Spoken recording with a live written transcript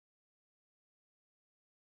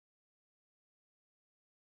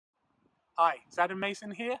Hi, it's Adam Mason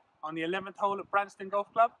here on the 11th hole at Branston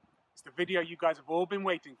Golf Club. It's the video you guys have all been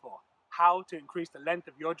waiting for. How to increase the length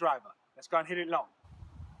of your driver. Let's go and hit it long.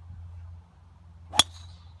 Okay,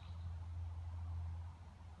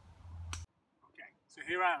 so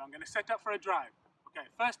here I am. I'm going to set up for a drive. Okay,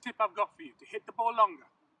 first tip I've got for you to hit the ball longer.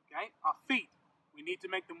 Okay, our feet, we need to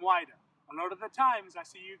make them wider. A lot of the times I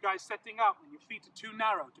see you guys setting up and your feet are too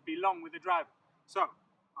narrow to be long with the driver. So,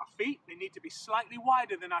 our feet, they need to be slightly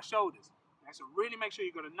wider than our shoulders. Okay, so really make sure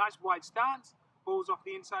you've got a nice wide stance. Ball's off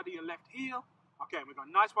the inside of your left heel. Okay, we've got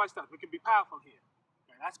a nice wide stance. We can be powerful here.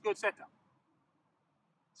 Okay, that's good setup.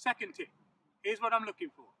 Second tip, here's what I'm looking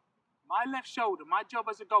for. My left shoulder, my job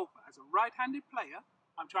as a golfer, as a right-handed player,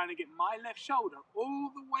 I'm trying to get my left shoulder all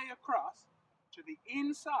the way across to the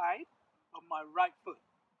inside of my right foot.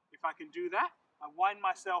 If I can do that, I wind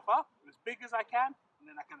myself up as big as I can, and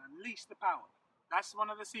then I can unleash the power. That's one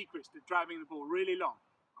of the secrets to driving the ball really long.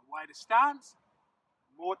 A wider stance,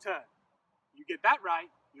 more turn. You get that right,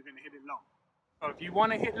 you're going to hit it long. So if you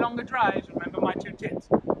want to hit longer drives, remember my two tips.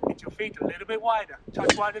 Get your feet a little bit wider,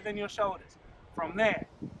 touch wider than your shoulders. From there,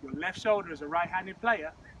 your left shoulder as a right-handed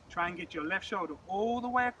player, try and get your left shoulder all the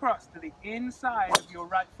way across to the inside of your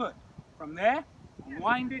right foot. From there,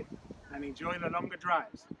 unwind it and enjoy the longer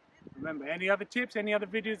drives. Remember, any other tips, any other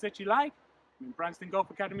videos that you like, I'm in Branston Golf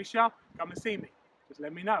Academy shop, come and see me. Just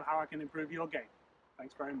let me know how I can improve your game.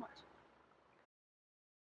 Thanks very much.